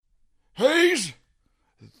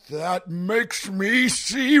That makes me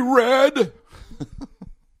see red.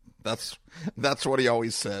 That's what he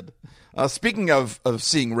always said. Speaking of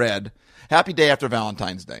seeing red, happy day after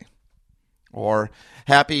Valentine's Day. Or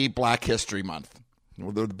happy Black History Month.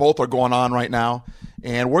 Both are going on right now,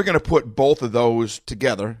 and we're going to put both of those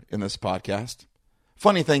together in this podcast.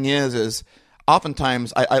 Funny thing is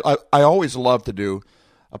oftentimes I always love to do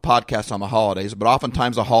a podcast on the holidays, but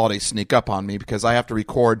oftentimes the holidays sneak up on me because I have to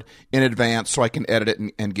record in advance so I can edit it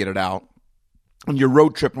and get it out. And you're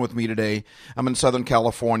road tripping with me today. I'm in Southern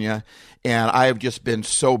California, and I have just been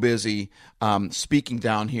so busy speaking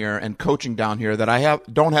down here and coaching down here that I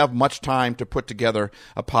don't have much time to put together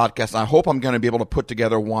a podcast. I hope I'm going to be able to put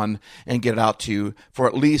together one and get it out to you for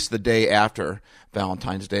at least the day after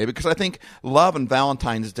Valentine's Day, because I think love and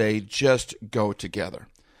Valentine's Day just go together.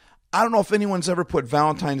 I don't know if anyone's ever put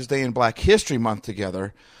Valentine's Day and Black History Month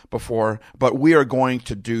together before, but we are going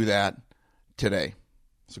to do that today.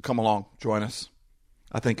 So come along, join us.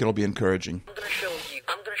 I think it'll be encouraging. I'm going to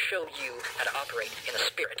show you how to operate in a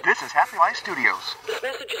spirit. This is Happy Life Studios. This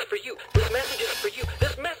message is for you. This message is for you.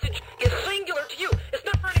 This message is singular to you. It's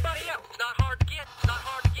not for anybody else. It's not hard to get. It's not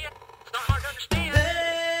hard to get. It's not hard to understand. Hey,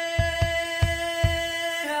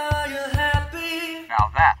 are you happy? Now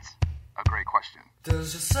that's a great question.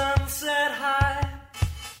 Does your sun set high?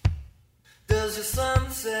 Does your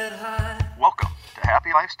sun set high? Welcome to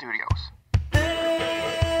Happy Life Studios. Hey,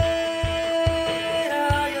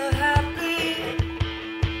 are you happy?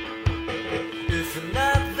 If you're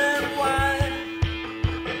not, then why?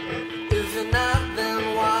 If you're not,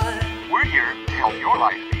 then why? We're here to help your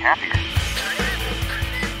life be happier.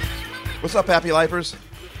 What's up, Happy Lifers?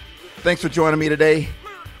 Thanks for joining me today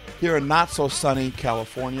here in not-so-sunny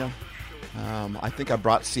California. I think I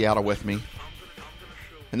brought Seattle with me,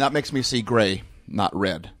 and that makes me see gray, not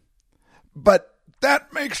red. But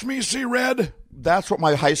that makes me see red. That's what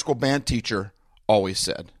my high school band teacher always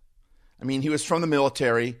said. I mean, he was from the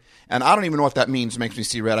military, and I don't even know what that means, makes me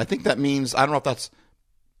see red. I think that means, I don't know if that's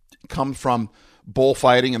come from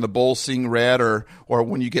bullfighting and the bulls seeing red, or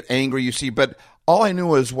when you get angry you see, but all I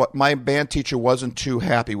knew is what my band teacher wasn't too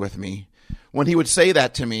happy with me. When he would say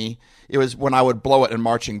that to me, it was when I would blow it in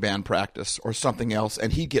marching band practice or something else,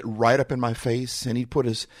 and he'd get right up in my face, and he'd put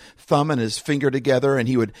his thumb and his finger together, and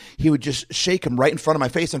he would just shake him right in front of my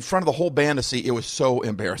face, in front of the whole band to see. It was so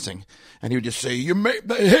embarrassing. And he would just say, "You make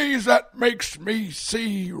the haze that makes me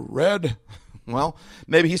see red." Well,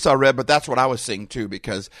 maybe he saw red, but that's what I was seeing too,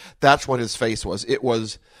 because that's what his face was. It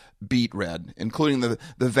was beet red, including the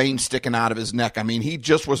vein sticking out of his neck. I mean, he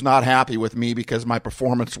just was not happy with me because my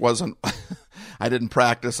performance wasn't, I didn't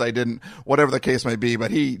practice, I didn't, whatever the case may be,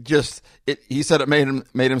 but he said it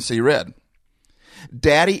made him see red.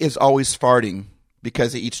 Daddy is always farting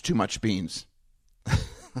because he eats too much beans.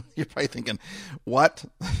 You're probably thinking, what?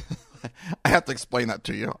 I have to explain that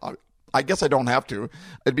to you. I guess I don't have to.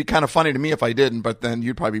 It'd be kind of funny to me if I didn't, but then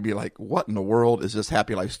you'd probably be like, what in the world is this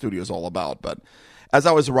Happy Life Studios all about? But as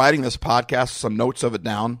I was writing this podcast, some notes of it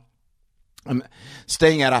down, I'm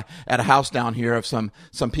staying at a house down here of some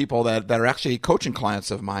people that are actually coaching clients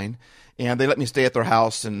of mine, and they let me stay at their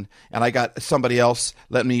house, and I got somebody else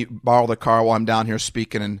letting me borrow the car while I'm down here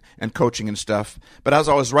speaking and coaching and stuff. But as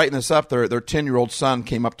I was writing this up, their 10-year-old son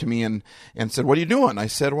came up to me and said, "What are you doing?" I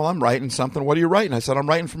said, "Well, I'm writing something." "What are you writing?" I said, "I'm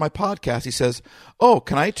writing for my podcast." He says, "Oh,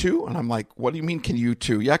 can I too?" And I'm like, "What do you mean, can you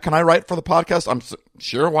too?" "Yeah, can I write for the podcast?" I'm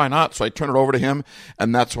sure, why not? So I turned it over to him,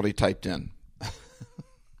 and that's what he typed in.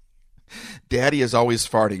 Daddy is always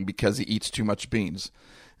farting because he eats too much beans.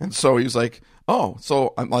 And so he was like, "Oh,"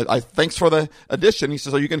 so I'm like, "Thanks for the addition." He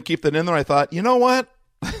says, "Are you going to keep that in there?" I thought, you know what?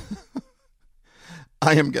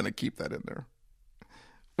 I am going to keep that in there.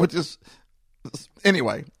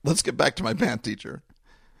 Anyway, let's get back to my band teacher.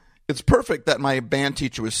 It's perfect that my band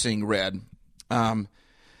teacher was seeing red,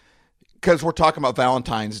 because we're talking about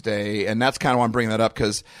Valentine's Day, and that's kind of why I'm bringing that up,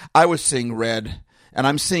 because I was seeing red, and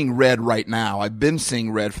I'm seeing red right now. I've been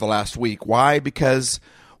seeing red for the last week. Why? Because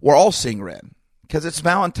we're all seeing red. Because it's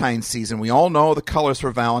Valentine's season. We all know the colors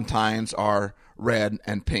for Valentine's are red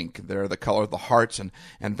and pink. They're the color of the hearts and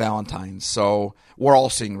Valentine's. So we're all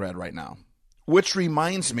seeing red right now. Which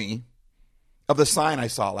reminds me of the sign I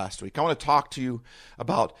saw last week. I want to talk to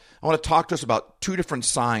us about two different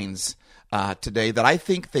signs today that I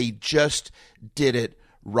think they just did it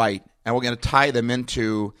right. And we're going to tie them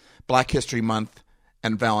into Black History Month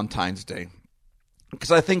and Valentine's Day,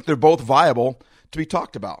 because I think they're both viable to be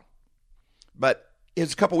talked about. But it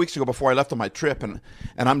was a couple weeks ago before I left on my trip, and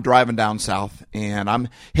I'm driving down south, and I'm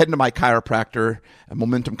heading to my chiropractor,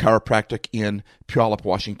 Momentum Chiropractic in Puyallup,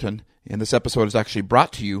 Washington. And this episode is actually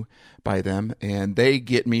brought to you by them, and they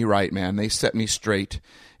get me right, man. They set me straight.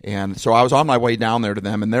 And so I was on my way down there to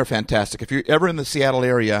them, and they're fantastic. If you're ever in the Seattle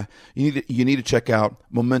area, you need to check out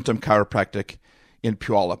Momentum Chiropractic in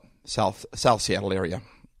Puyallup, South Seattle area,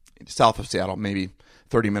 south of Seattle, maybe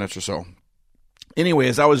 30 minutes or so. Anyway,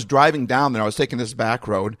 as I was driving down there, I was taking this back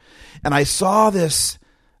road, and I saw this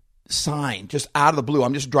sign just out of the blue.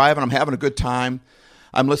 I'm just driving. I'm having a good time.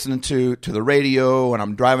 I'm listening to the radio, and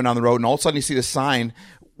I'm driving down the road, and all of a sudden you see this sign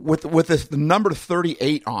with the number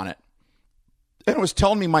 38 on it. And it was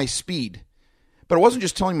telling me my speed. But it wasn't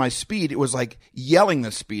just telling me my speed. It was like yelling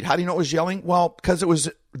the speed. How do you know it was yelling? Well, because it was,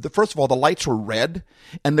 first of all, the lights were red,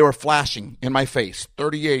 and they were flashing in my face.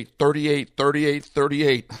 38, 38, 38,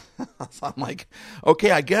 38. So I'm like,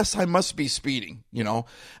 okay, I guess I must be speeding, you know.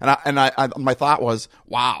 And my thought was,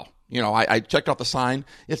 wow. You know, I checked out the sign.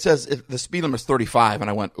 It says the speed limit is 35, and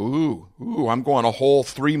I went, ooh, I'm going a whole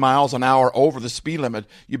 3 miles an hour over the speed limit.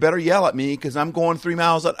 You better yell at me because I'm going 3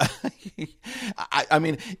 miles. I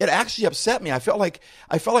mean, it actually upset me. I felt like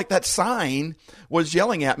that sign was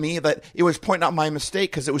yelling at me, that it was pointing out my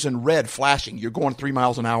mistake because it was in red, flashing. You're going 3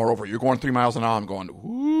 miles an hour over. You're going 3 miles an hour. I'm going,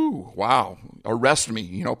 ooh, wow, arrest me.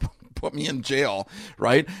 You know, put me in jail,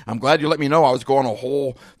 right? I'm glad you let me know I was going a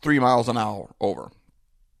whole 3 miles an hour over.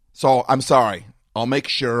 So I'm sorry. I'll make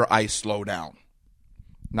sure I slow down.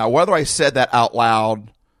 Now, whether I said that out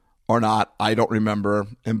loud or not, I don't remember.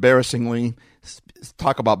 Embarrassingly,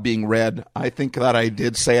 talk about being red. I think that I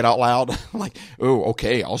did say it out loud. Like, oh,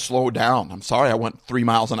 okay, I'll slow down. I'm sorry I went 3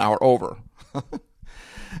 miles an hour over.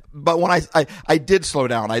 But when I did slow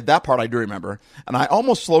down, that part I do remember. And I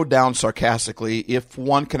almost slowed down sarcastically, if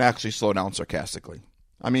one can actually slow down sarcastically.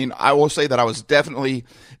 I mean, I will say that I was definitely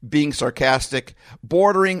being sarcastic,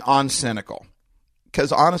 bordering on cynical.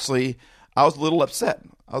 Because honestly, I was a little upset.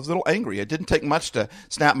 I was a little angry. It didn't take much to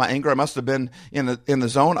snap my anger. I must have been in the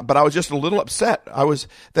zone, but I was just a little upset. I was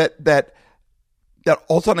that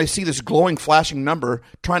all of a sudden I see this glowing, flashing number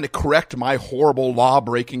trying to correct my horrible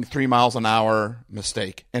law-breaking 3 miles an hour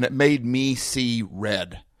mistake, and it made me see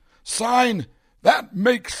red. Sign that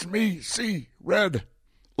makes me see red.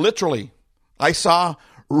 Literally, I saw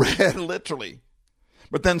red, literally.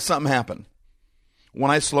 But then something happened.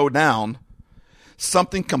 When I slowed down,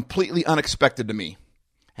 something completely unexpected to me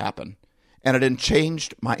happened. And it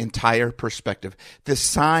changed my entire perspective. This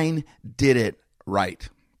sign did it right.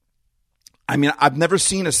 I mean, I've never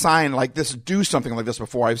seen a sign like this do something like this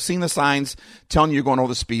before. I've seen the signs telling you you're going over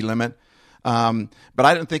the speed limit. But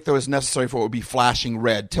I didn't think that was necessary for it would be flashing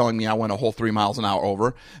red, telling me I went a whole 3 miles an hour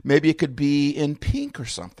over. Maybe it could be in pink or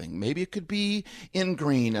something. Maybe it could be in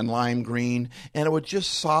green and lime green, and it would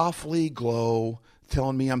just softly glow,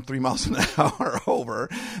 telling me I'm 3 miles an hour over.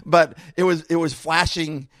 But it was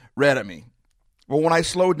flashing red at me. Well, when I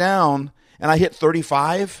slowed down and I hit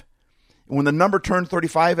 35, when the number turned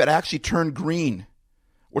 35, it actually turned green,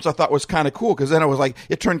 which I thought was kind of cool, because then it was like,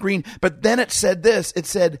 it turned green. But then it said this, it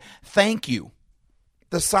said, thank you.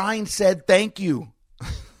 The sign said, thank you.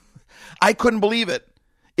 I couldn't believe it.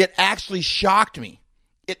 It actually shocked me.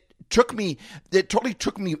 It totally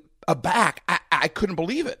took me aback. I couldn't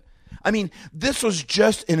believe it. I mean, this was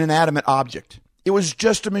just an inanimate object. It was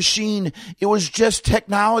just a machine. It was just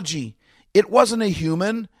technology. It wasn't a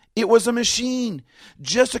human. It was a machine.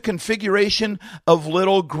 Just a configuration of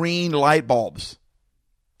little green light bulbs.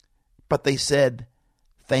 But they said,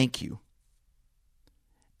 thank you.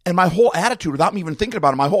 And my whole attitude, without me even thinking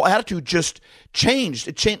about it, my whole attitude just changed.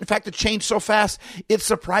 In fact, it changed so fast, it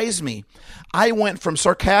surprised me. I went from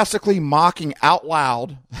sarcastically mocking out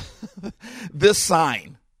loud this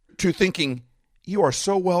sign to thinking, you are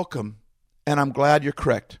so welcome, and I'm glad you're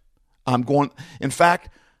correct. In fact,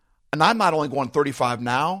 and I'm not only going 35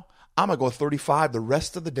 now, I'm going to go 35 the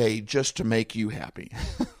rest of the day just to make you happy.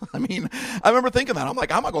 I mean, I remember thinking that. I'm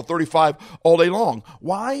like, I'm going to go 35 all day long.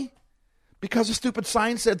 Why? Because a stupid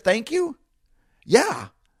sign said thank you? Yeah.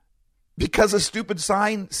 Because a stupid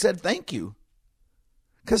sign said thank you.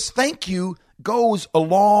 Because thank you goes a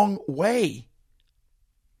long way.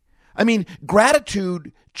 I mean,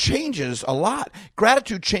 gratitude changes a lot.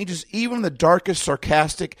 Gratitude changes even the darkest,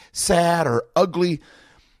 sarcastic, sad, or ugly,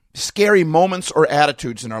 scary moments or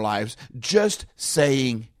attitudes in our lives. Just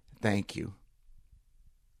saying thank you.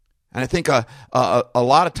 And I think a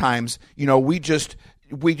lot of times, you know, we just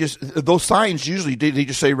those signs usually they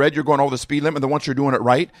just say red, you're going over the speed limit, and then once you're doing it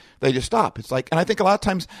right, they just stop. It's like, and I think a lot of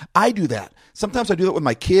times I do that. Sometimes I do that with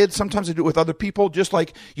my kids. Sometimes I do it with other people. Just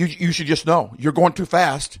like you should just know you're going too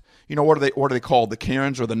fast. what are they called? The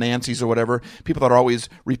Karens or the Nancys or whatever. People that are always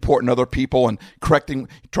reporting other people and correcting,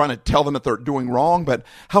 trying to tell them that they're doing wrong. But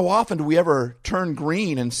how often do we ever turn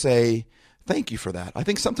green and say, thank you for that? I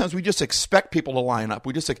think sometimes we just expect people to line up.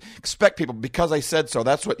 We just expect people, because I said so.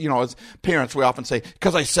 That's what, as parents, we often say,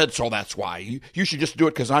 because I said so, that's why. You should just do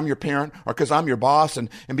it because I'm your parent or because I'm your boss and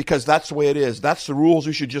because that's the way it is. That's the rules.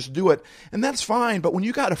 You should just do it. And that's fine. But when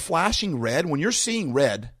you got a flashing red, when you're seeing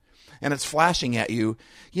red and it's flashing at you,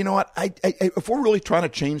 you know what? If we're really trying to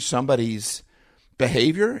change somebody's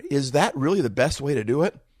behavior, is that really the best way to do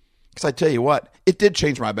it? Because I tell you what, it did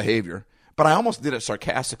change my behavior. But I almost did it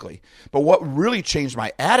sarcastically. But what really changed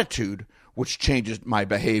my attitude, which changes my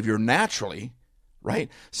behavior naturally, right?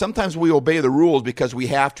 Sometimes we obey the rules because we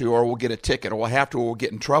have to, or we'll get a ticket, or we'll have to, or we'll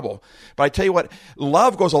get in trouble. But I tell you what,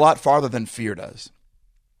 love goes a lot farther than fear does.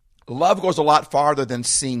 Love goes a lot farther than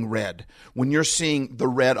seeing red. When you're seeing the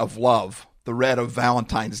red of love, the red of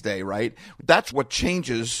Valentine's Day, right? That's what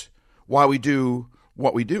changes why we do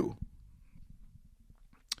what we do.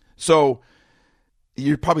 So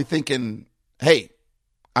you're probably thinking, hey,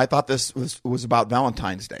 I thought this was about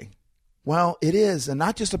Valentine's Day. Well, it is, and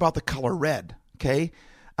not just about the color red, okay?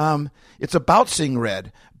 It's about seeing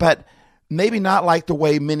red, but maybe not like the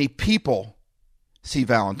way many people see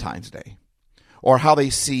Valentine's Day or how they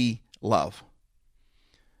see love.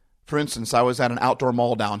 For instance, I was at an outdoor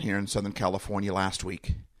mall down here in Southern California last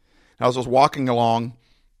week. I was walking along,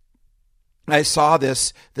 and I saw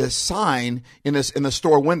this sign in the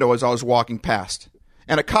store window as I was walking past.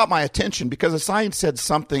 And it caught my attention because the sign said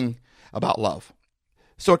something about love.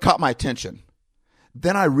 So it caught my attention.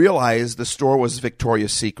 Then I realized the store was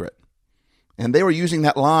Victoria's Secret. And they were using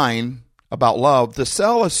that line about love to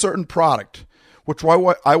sell a certain product, which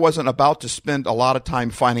I wasn't about to spend a lot of time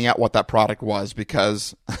finding out what that product was,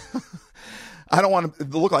 because I don't want to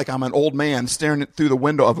look like I'm an old man staring through the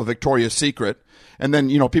window of a Victoria's Secret. And then,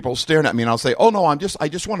 people staring at me, and I'll say, oh, no, I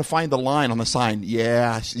just want to find the line on the sign.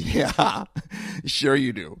 Yeah, sure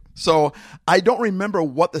you do. So I don't remember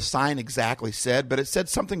what the sign exactly said, but it said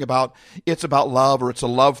something about it's about love, or it's a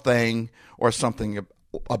love thing, or something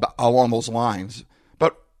about, along those lines.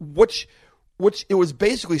 But which it was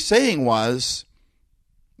basically saying was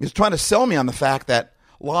trying to sell me on the fact that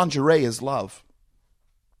lingerie is love.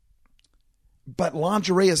 But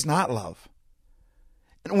lingerie is not love.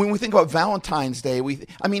 And when we think about Valentine's Day,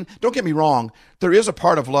 don't get me wrong, there is a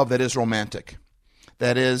part of love that is romantic.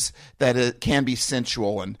 That it can be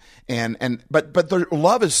sensual but the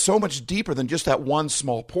love is so much deeper than just that one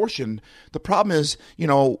small portion. The problem is,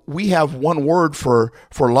 we have one word for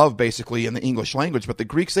love basically in the English language, but the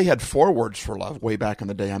Greeks, they had 4 words for love way back in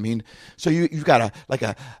the day. So you've got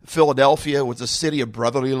a Philadelphia was a city of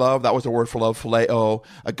brotherly love. That was the word for love, phileo.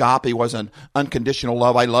 Agape was an unconditional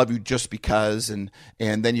love. I love you just because. And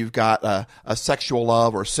then you've got a sexual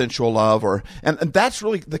love or sensual love, and that's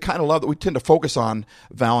really the kind of love that we tend to focus on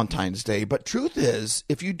Valentine's Day. But truth is,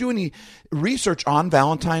 if you do any research on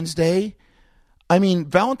Valentine's Day,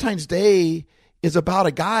 Valentine's Day is about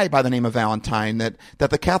a guy by the name of Valentine that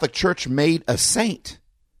the Catholic Church made a saint.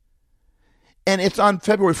 And it's on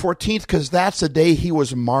February 14th because that's the day he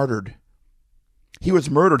was martyred. He was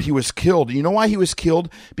murdered. He was killed. You know why he was killed?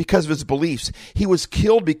 Because of his beliefs. He was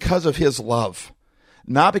killed because of his love,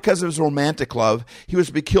 not because of his romantic love. He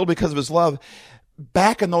was killed because of his love.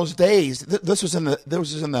 Back in those days, this was in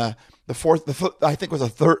the fourth, I think it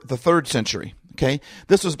was the third century. Okay,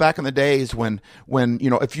 this was back in the days when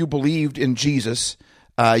if you believed in Jesus,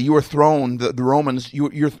 you were thrown. The Romans,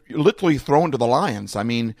 you're literally thrown to the lions.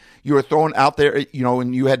 You were thrown out there.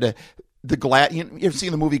 And you had to you ever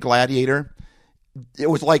seen the movie Gladiator?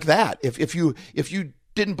 It was like that. If you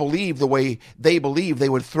didn't believe the way they believed, they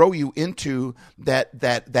would throw you into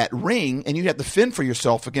that ring, and you'd have to fend for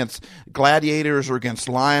yourself against gladiators or against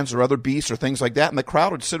lions or other beasts or things like that. And the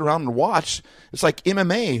crowd would sit around and watch. It's like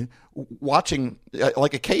MMA watching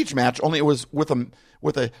like a cage match, only it was with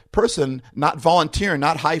a person not volunteering,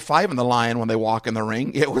 not high-fiving the lion when they walk in the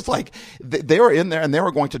ring. It was like they were in there and they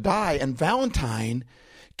were going to die. And Valentine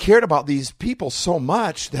cared about these people so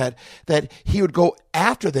much that he would go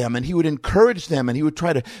after them, and he would encourage them, and he would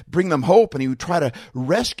try to bring them hope, and he would try to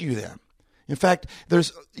rescue them. In fact,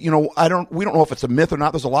 there's, we don't know if it's a myth or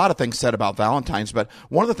not. There's a lot of things said about Valentine's, but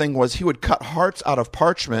one of the things was he would cut hearts out of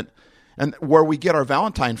parchment, and where we get our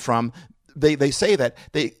Valentine from, they say that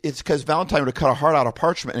it's because Valentine would cut a heart out of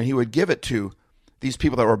parchment, and he would give it to these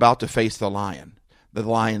people that were about to face the lion. the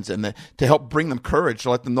lions, and to help bring them courage, to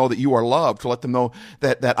let them know that you are loved, to let them know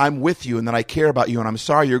that I'm with you and that I care about you and I'm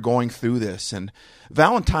sorry you're going through this. And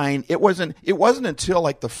Valentine, it wasn't until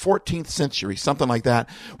like the 14th century, something like that,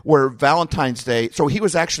 where Valentine's Day, so he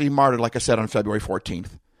was actually martyred, like I said, on February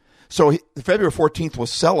 14th. So February 14th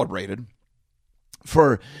was celebrated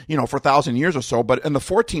for 1,000 years or so. But in the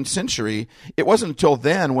 14th century, it wasn't until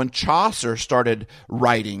then when Chaucer started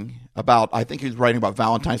writing about, I think he was writing about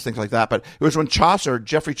Valentine's, things like that. But it was when Chaucer,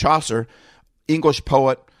 Geoffrey Chaucer, English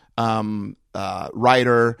poet,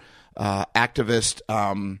 writer, activist,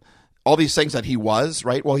 all these things that he was,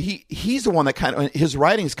 right? Well, he's the one that his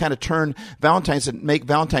writings kind of turn Valentine's and make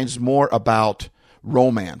Valentine's more about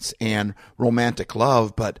romance and romantic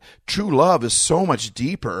love. But true love is so much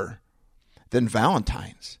deeper than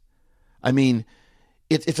Valentine's. I mean,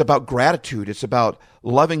 it's about gratitude. It's about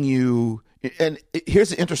loving you. And here's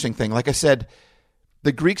the interesting thing. Like I said,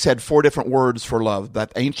 the Greeks had 4 different words for love.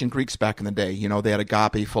 That ancient Greeks back in the day, they had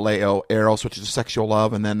agape, phileo, eros, which is sexual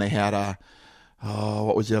love, and then they had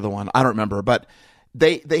what was the other one? I don't remember. But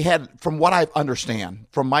they had, from what I understand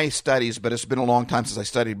from my studies, but it's been a long time since I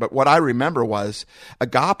studied. But what I remember was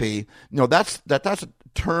agape. That's a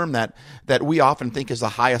term that we often think is the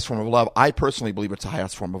highest form of love. I personally believe it's the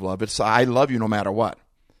highest form of love. It's I love you no matter what.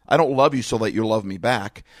 I don't love you so that you love me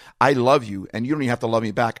back. I love you, and you don't even have to love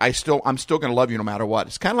me back. I'm still going to love you no matter what.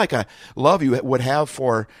 It's kind of like a love you would have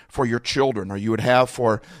for your children, or you would have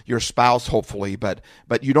for your spouse, hopefully. But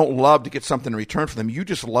you don't love to get something in return for them. You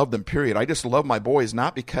just love them. Period. I just love my boys,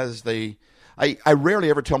 not because I rarely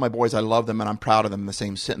ever tell my boys I love them and I'm proud of them in the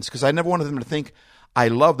same sentence, because I never wanted them to think I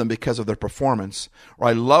love them because of their performance, or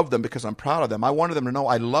I love them because I'm proud of them. I wanted them to know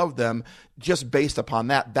I love them just based upon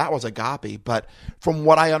that. That was agape. But from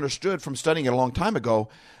what I understood from studying it a long time ago,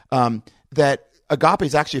 that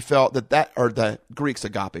agapes actually felt or the Greeks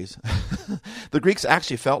agapes, the Greeks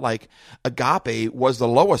actually felt like agape was the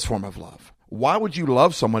lowest form of love. Why would you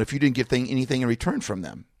love someone if you didn't get anything in return from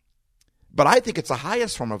them? But I think it's the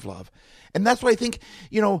highest form of love. And that's why I think,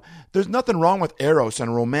 there's nothing wrong with eros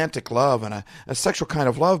and romantic love and a sexual kind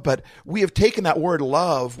of love, but we have taken that word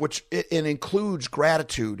love, which it includes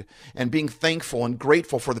gratitude and being thankful and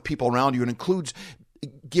grateful for the people around you. It includes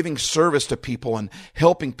giving service to people and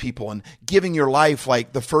helping people and giving your life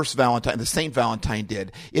like the Saint Valentine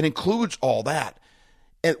did. It includes all that,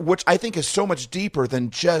 which I think is so much deeper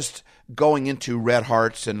than just going into red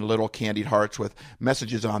hearts and little candied hearts with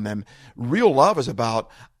messages on them. Real love is about,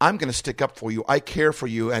 I'm going to stick up for you. I care for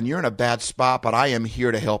you, and you're in a bad spot, but I am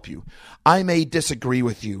here to help you. I may disagree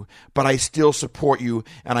with you, but I still support you,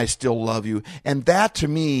 and I still love you. And that, to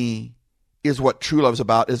me, is what true love is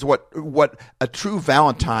about, is what a true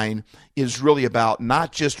Valentine is really about,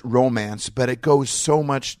 not just romance, but it goes so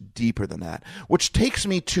much deeper than that, which takes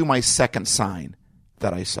me to my second sign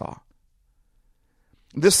that I saw.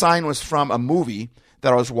 This sign was from a movie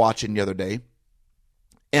that I was watching the other day,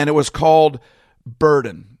 and it was called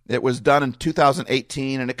Burden. It was done in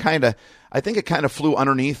 2018, and I think it kind of flew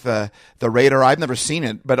underneath the radar. I've never seen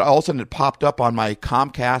it, but all of a sudden it popped up on my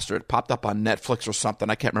Comcast, or it popped up on Netflix or something.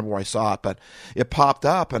 I can't remember where I saw it, but it popped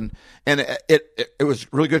up, and it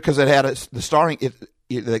was really good because it had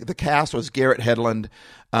the cast was Garrett Hedlund,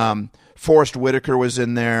 Forrest Whitaker was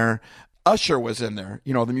in there. Usher was in there,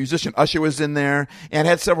 the musician Usher was in there, and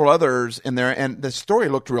had several others in there, and the story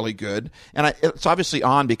looked really good. And it's obviously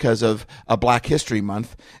on because of a Black History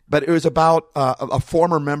Month, but it was about a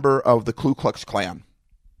former member of the Ku Klux Klan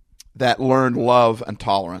that learned love and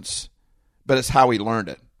tolerance, but it's how he learned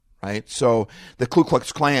it, right? So the Ku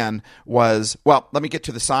Klux Klan was, let me get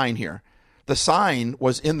to the sign here. The sign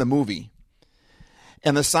was in the movie,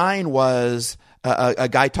 and the sign was a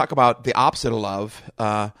guy talk about the opposite of love.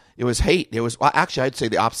 It was hate. Actually, I'd say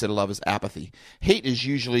the opposite of love is apathy. Hate is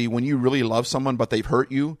usually when you really love someone, but they've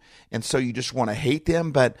hurt you, and so you just want to hate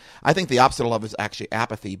them. But I think the opposite of love is actually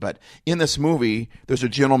apathy. But in this movie, there's a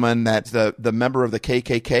gentleman that's the member of the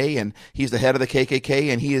KKK, and he's the head of the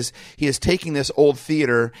KKK, and he is taking this old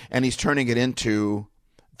theater and he's turning it into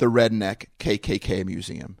the Redneck KKK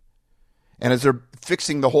Museum. And as they're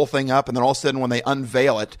fixing the whole thing up, and then all of a sudden when they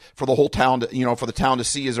unveil it for the whole town, for the town to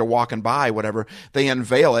see as they're walking by, whatever, they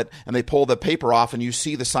unveil it and they pull the paper off and you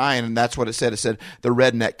see the sign, and that's what it said. It said the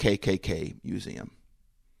Redneck KKK Museum.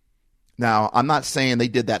 Now, I'm not saying they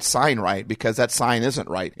did that sign right, because that sign isn't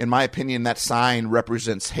right. In my opinion, that sign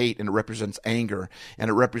represents hate, and it represents anger,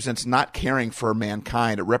 and it represents not caring for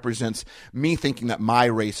mankind. It represents me thinking that my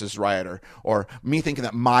race is right, or me thinking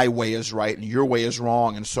that my way is right and your way is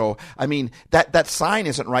wrong. And so, that sign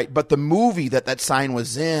isn't right. But the movie that sign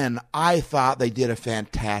was in, I thought they did a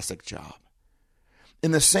fantastic job.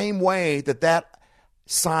 In the same way that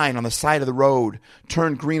sign on the side of the road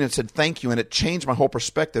turned green and said thank you, and it changed my whole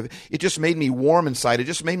perspective. It just made me warm inside. It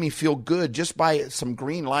just made me feel good just by some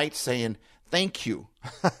green lights saying thank you.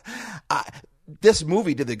 This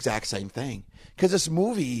movie did the exact same thing, because this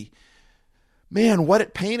movie, man, what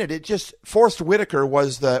it painted, it just, Forrest Whitaker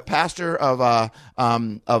was the pastor of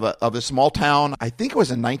a small town. I think it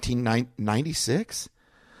was in 1996.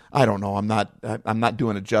 I don't know. I'm not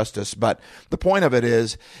doing it justice, but the point of it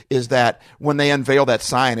is that when they unveiled that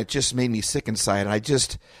sign, it just made me sick inside. And I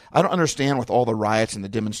don't understand with all the riots and the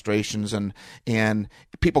demonstrations and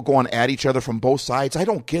people going at each other from both sides. I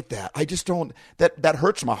don't get that. I just don't, that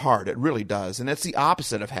hurts my heart. It really does. And it's the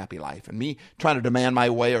opposite of happy life. And me trying to demand my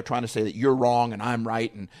way or trying to say that you're wrong and I'm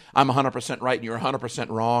right and I'm 100% right and you're 100%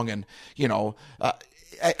 wrong. And,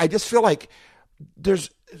 I just feel like there's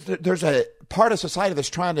a part of society that's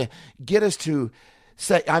trying to get us to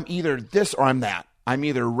say, I'm either this or I'm that. I'm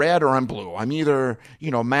either red or I'm blue. I'm either,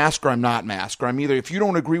 mask or I'm not mask. Or I'm either, if you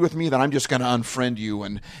don't agree with me, then I'm just going to unfriend you.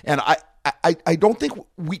 And I don't think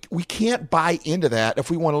we can't buy into that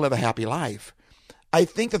if we want to live a happy life. I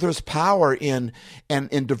think that there's power in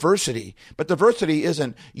diversity, but diversity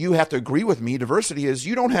isn't you have to agree with me. Diversity is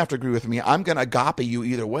you don't have to agree with me. I'm going to agape you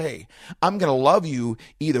either way. I'm going to love you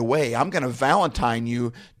either way. I'm going to Valentine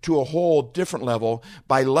you to a whole different level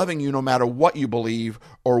by loving you no matter what you believe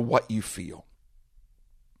or what you feel.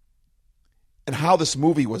 And how this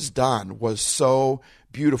movie was done was so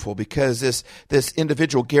beautiful, because this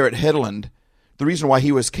individual, Garrett Hedlund, the reason why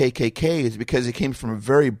he was KKK is because he came from a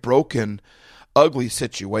very broken, ugly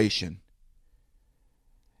situation.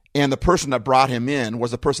 And the person that brought him in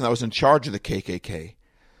was the person that was in charge of the KKK.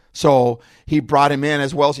 So he brought him in,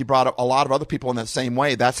 as well as he brought a lot of other people in that same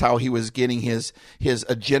way. That's how he was getting his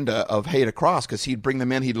agenda of hate across, because he'd bring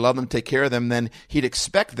them in, he'd love them, take care of them, then he'd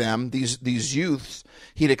expect them, these youths,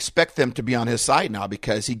 he'd expect them to be on his side now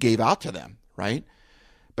because he gave out to them, right?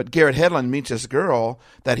 But Garrett Hedlund meets this girl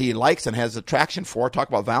that he likes and has attraction for. Talk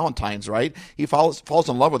about Valentine's, right? He falls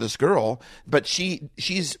in love with this girl, but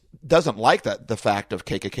she's doesn't like the fact of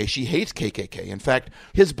KKK. She hates KKK. In fact,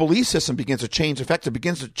 his belief system begins to change. In fact, it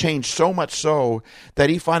begins to change so much so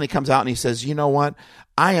that he finally comes out and he says, you know what?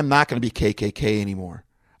 I am not going to be KKK anymore.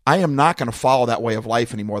 I am not going to follow that way of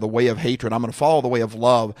life anymore, the way of hatred. I'm going to follow the way of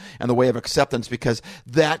love and the way of acceptance, because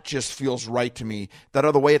that just feels right to me. That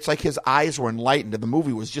other way, it's like his eyes were enlightened, and the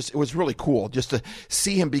movie was it was really cool just to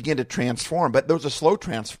see him begin to transform. But there was a slow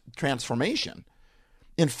transformation.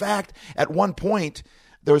 In fact, at one point,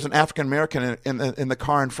 there was an African American in the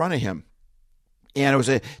car in front of him, and it was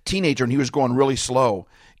a teenager, and he was going really slow.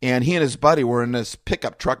 And he and his buddy were in this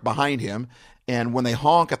pickup truck behind him. And when they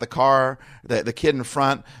honk at the car, the kid in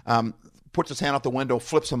front puts his hand out the window,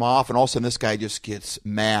 flips him off, and all of a sudden this guy just gets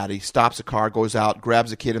mad. He stops the car, goes out,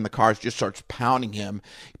 grabs the kid in the car, just starts pounding him,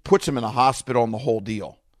 puts him in the hospital, and the whole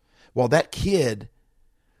deal. Well, that kid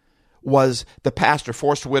was the pastor,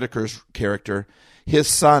 Forrest Whitaker's character, his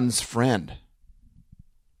son's friend.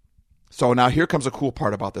 So now here comes a cool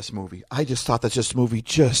part about this movie. I just thought that this movie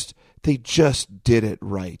they just did it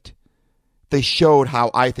right. They showed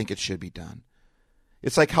how I think it should be done.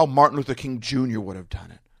 It's like how Martin Luther King Jr. would have done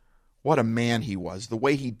it. What a man he was. The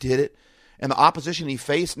way he did it, and the opposition he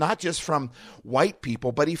faced, not just from white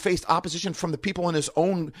people, but he faced opposition from the people in his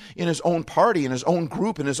own party, in his own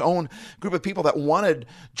group, in his own group of people that wanted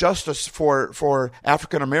justice for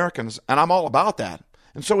African Americans. And I'm all about that.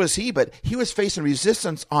 And so is he, but he was facing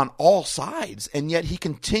resistance on all sides, and yet he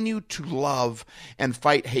continued to love and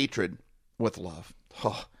fight hatred with love.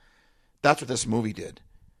 Oh, that's what this movie did.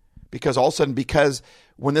 Because all of a sudden,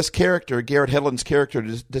 when this character, Garrett Hedlund's character,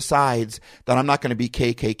 decides that I'm not going to be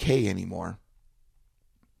KKK anymore,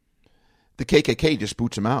 the KKK just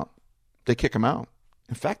boots him out. They kick him out.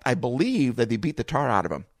 In fact, I believe that they beat the tar out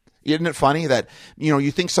of him. Isn't it funny that,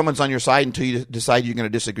 you think someone's on your side until you decide you're going to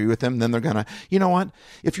disagree with them, then they're going to, you know what?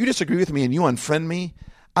 If you disagree with me and you unfriend me,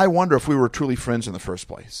 I wonder if we were truly friends in the first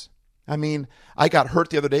place. I mean, I got hurt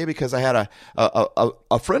the other day because I had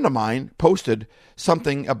a friend of mine posted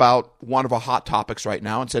something about one of our hot topics right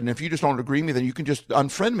now and said, and if you just don't agree with me, then you can just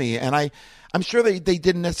unfriend me. And I'm sure they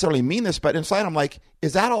didn't necessarily mean this, but inside I'm like,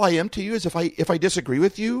 is that all I am to you? Is if I disagree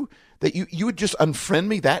with you, that you would just unfriend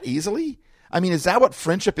me that easily? I mean, is that what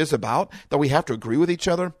friendship is about? That we have to agree with each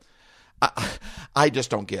other? I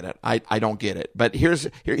just don't get it. I don't get it. But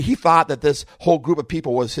he thought that this whole group of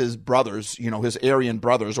people was his brothers, his Aryan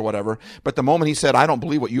brothers or whatever. But the moment he said, I don't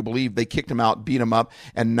believe what you believe, they kicked him out, beat him up.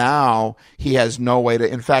 And now he has no way to,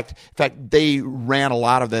 in fact, they ran a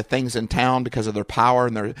lot of the things in town because of their power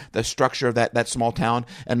and the structure of that small town.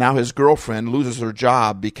 And now his girlfriend loses her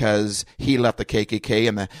job because he left the KKK,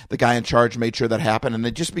 and the guy in charge made sure that happened. And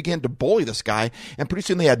they just began to bully this guy. And pretty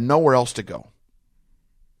soon they had nowhere else to go.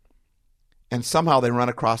 And somehow they run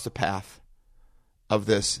across the path of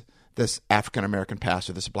this African-American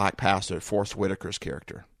pastor, this black pastor, Forrest Whitaker's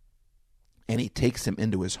character. And he takes him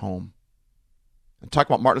into his home. And talk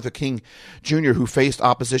about Martin Luther King Jr., who faced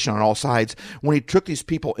opposition on all sides. When he took these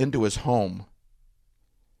people into his home,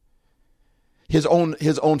 his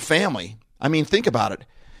own family, I mean, think about it.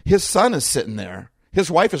 His son is sitting there. His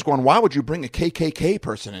wife is going, why would you bring a KKK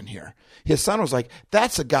person in here? His son was like,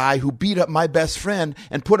 that's a guy who beat up my best friend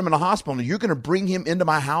and put him in a hospital. And you're going to bring him into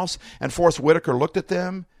my house? And Forrest Whitaker looked at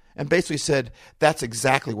them and basically said, that's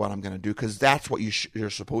exactly what I'm going to do, because that's what you're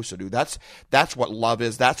supposed to do. That's what love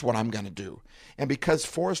is. That's what I'm going to do. And because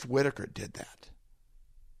Forrest Whitaker did that,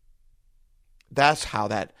 that's how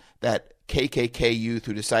that KKK youth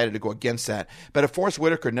who decided to go against that. But if Forrest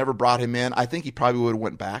Whitaker never brought him in, I think he probably would have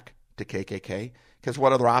went back to KKK, because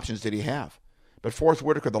what other options did he have? But Forrest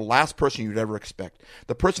Whitaker, the last person you'd ever expect,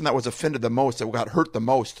 the person that was offended the most, that got hurt the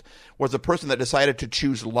most, was the person that decided to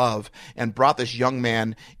choose love and brought this young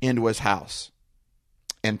man into his house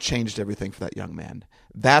and changed everything for that young man.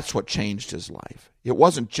 That's what changed his life. It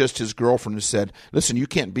wasn't just his girlfriend who said, listen, you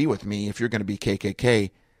can't be with me if you're going to be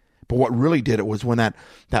KKK. But what really did it was when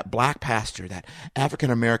that black pastor, that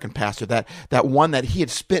African-American pastor, that one that he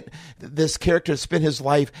had this character spent his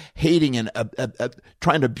life hating and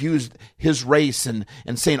trying to abuse his race and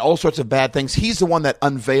saying all sorts of bad things. He's the one that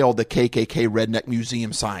unveiled the KKK Redneck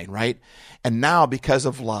Museum sign, right? And now, because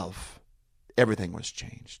of love, everything was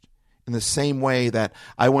changed. In the same way that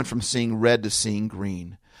I went from seeing red to seeing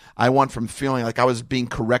green. I went from feeling like I was being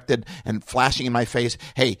corrected and flashing in my face,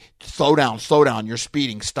 hey, slow down, you're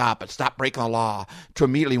speeding, stop breaking the law, to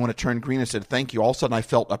immediately when it turned green and said thank you, all of a sudden I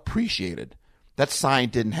felt appreciated. That sign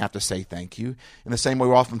didn't have to say thank you. In the same way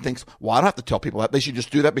we often think, well, I don't have to tell people that. They should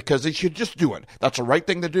just do that because they should just do it. That's the right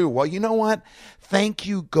thing to do. Well, you know what? Thank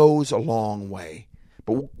you goes a long way.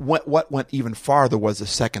 But what went even farther was the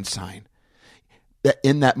second sign. That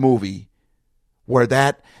in that movie where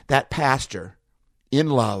that pastor, in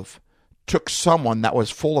love, took someone that was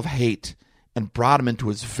full of hate and brought him into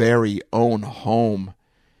his very own home.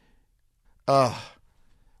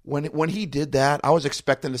 When he did that, I was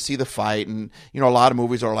expecting to see the fight. And, a lot of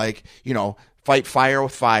movies are like, fight fire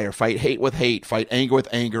with fire, fight hate with hate, fight anger with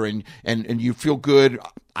anger. And you feel good.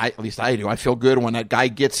 At least I do. I feel good when that guy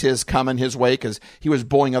gets his coming his way because he was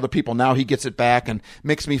bullying other people. Now he gets it back and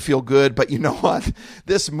makes me feel good. But you know what?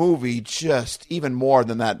 This movie just, even more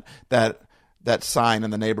than that sign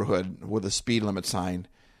in the neighborhood with the speed limit sign.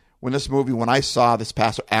 When I saw this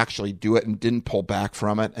pastor actually do it and didn't pull back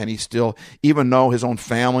from it, and he still, even though his own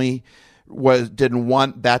family didn't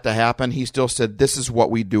want that to happen, he still said, this is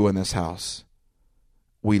what we do in this house.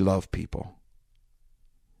 We love people.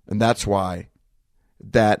 And that's why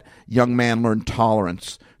that young man learned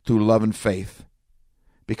tolerance through love and faith,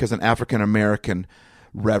 because an African-American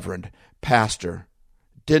reverend, pastor,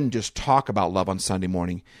 didn't just talk about love on Sunday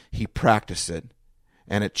morning. He practiced it,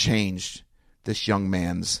 and it changed this young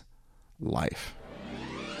man's life.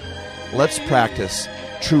 Let's practice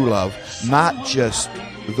true love, not just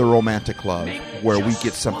the romantic love where we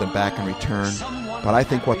get something back in return, but I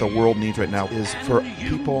think what the world needs right now is for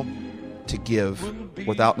people to give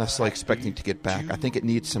without necessarily expecting to get back. I think it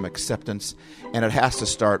needs some acceptance, and it has to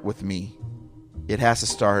start with me. It has to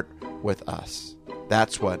start with us.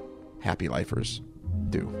 That's what Happy Lifers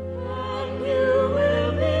do.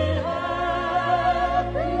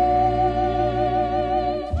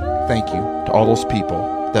 Thank you to all those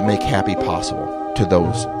people that make happy possible, to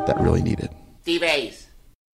those that really need it. Steve A's.